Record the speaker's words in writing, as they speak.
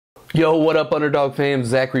Yo, what up, Underdog fam?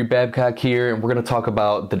 Zachary Babcock here, and we're going to talk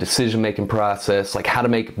about the decision-making process, like how to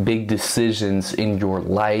make big decisions in your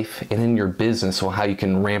life and in your business, so how you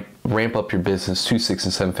can ramp up your business to 6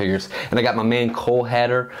 and 7 figures. And I got my man Cole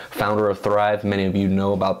Hatter, founder of Thrive. Many of you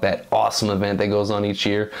know about that awesome event that goes on each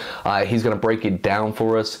year. He's going to break it down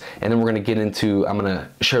for us, and then we're going to get into, I'm going to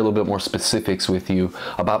share a little bit more specifics with you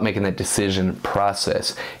about making that decision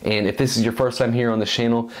process. And if this is your first time here on the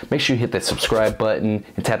channel, make sure you hit that subscribe button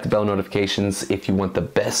and tap the bell notifications if you want the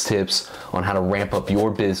best tips on how to ramp up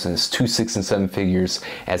your business to 6 and 7 figures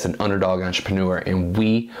as an underdog entrepreneur. And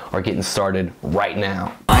we are getting started right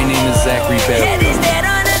now. My name is Zachary Babcock.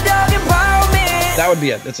 That would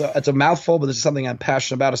be it. It's a mouthful, but this is something I'm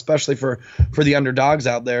passionate about, especially for the underdogs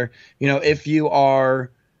out there. You know, if you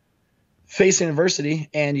are facing adversity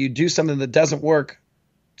and you do something that doesn't work,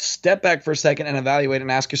 step back for a second and evaluate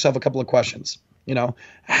and ask yourself a couple of questions. You know,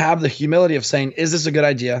 have the humility of saying, is this a good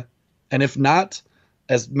idea? And if not,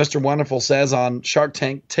 as Mr. Wonderful says on Shark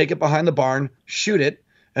Tank, take it behind the barn, shoot it,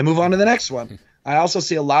 and move on to the next one. I also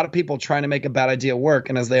see a lot of people trying to make a bad idea work.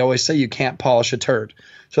 And as they always say, you can't polish a turd.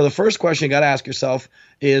 So the first question you got to ask yourself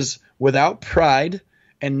is, without pride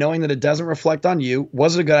and knowing that it doesn't reflect on you,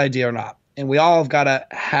 was it a good idea or not? And we all have got to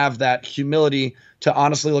have that humility to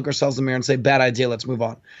honestly look ourselves in the mirror and say, bad idea, let's move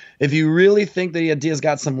on. If you really think the idea's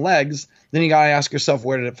got some legs, then you got to ask yourself,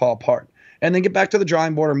 where did it fall apart? And then get back to the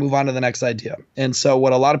drawing board or move on to the next idea. And so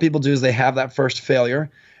what a lot of people do is they have that first failure,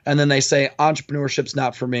 and then they say, entrepreneurship's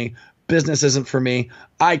not for me. Business isn't for me.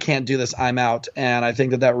 I can't do this. I'm out. And I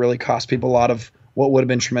think that really cost people a lot of what would have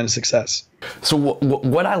been tremendous success. So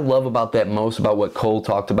what I love about that most, about what Cole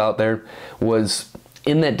talked about there, was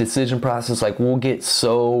in that decision process, like we'll get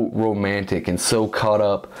so romantic and so caught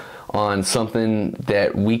up on something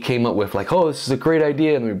that we came up with, like, oh, this is a great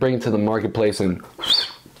idea, and we bring it to the marketplace and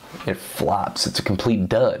it flops. It's a complete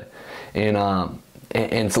dud. And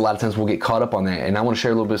it's a lot of times we'll get caught up on that. And I want to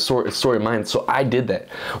share a little bit of story of mine. So I did that.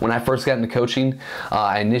 When I first got into coaching,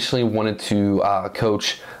 I initially wanted to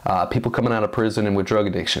coach people coming out of prison and with drug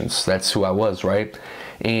addictions. That's who I was, right?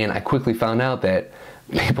 And I quickly found out that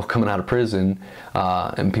people coming out of prison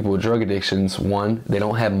and people with drug addictions, one, they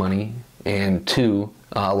don't have money, and two,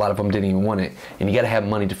 a lot of them didn't even want it. And you got to have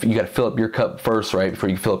money you got to fill up your cup first, right, before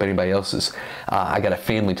you fill up anybody else's. I got a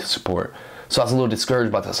family to support, so I was a little discouraged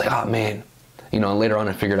about that. I was like, oh man, you know. And later on,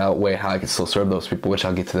 I figured out a way how I could still serve those people, which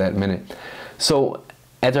I'll get to that in a minute. So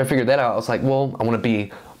after I figured that out, I was like, well, I want to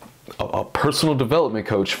be a personal development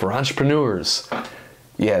coach for entrepreneurs.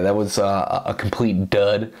 Yeah, that was a complete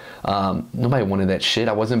dud. Nobody wanted that shit.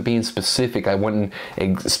 I wasn't being specific. I wasn't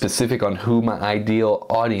specific on who my ideal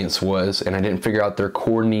audience was, and I didn't figure out their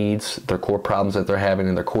core needs, their core problems that they're having,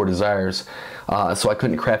 and their core desires. So I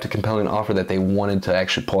couldn't craft a compelling offer that they wanted to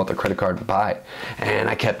actually pull out their credit card and buy. And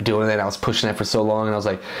I kept doing that. I was pushing that for so long, and I was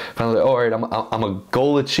like, finally, all right, I'm a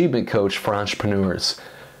goal achievement coach for entrepreneurs.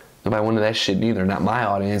 Nobody wanted that shit neither. Not my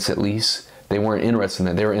audience, at least. They weren't interested in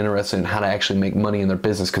that. They were interested in how to actually make money in their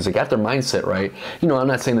business because they got their mindset right. You know, I'm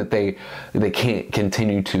not saying that they can't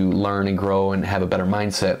continue to learn and grow and have a better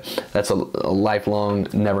mindset. That's a lifelong,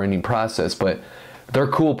 never-ending process. But they're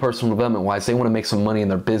cool personal development wise. They want to make some money in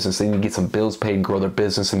their business. They need to get some bills paid and grow their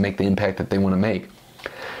business and make the impact that they want to make.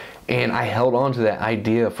 And I held on to that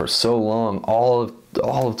idea for so long, all of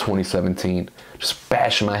 2017, just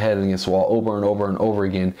bashing my head against the wall over and over and over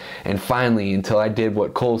again. And finally, until I did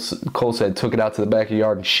what Cole said, took it out to the back of the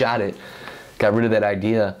yard and shot it, got rid of that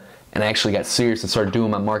idea, and I actually got serious and started doing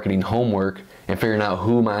my marketing homework and figuring out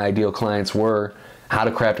who my ideal clients were, how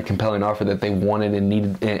to craft a compelling offer that they wanted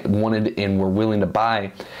and were willing to buy,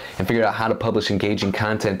 and figured out how to publish engaging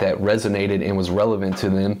content that resonated and was relevant to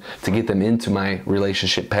them to get them into my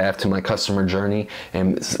relationship path, to my customer journey,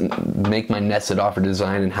 and make my nested offer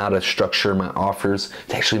design and how to structure my offers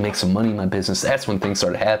to actually make some money in my business. That's when things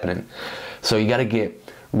started happening. So you got to get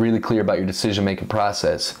really clear about your decision-making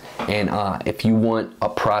process. And if you want a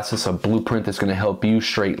process, a blueprint that's going to help you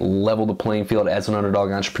straight level the playing field as an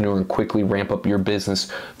underdog entrepreneur and quickly ramp up your business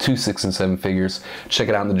to 6 and 7 figures, check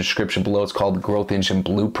it out in the description below. It's called the Growth Engine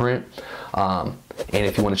Blueprint. And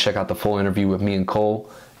if you want to check out the full interview with me and Cole,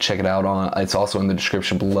 check it out it's also in the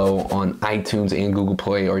description below on iTunes and Google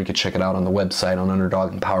Play, or you can check it out on the website on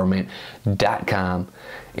underdogempowerment.com.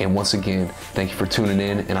 And once again, thank you for tuning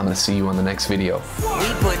in, and I'm going to see you on the next video.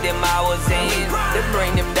 We put them hours in to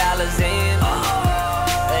bring them down.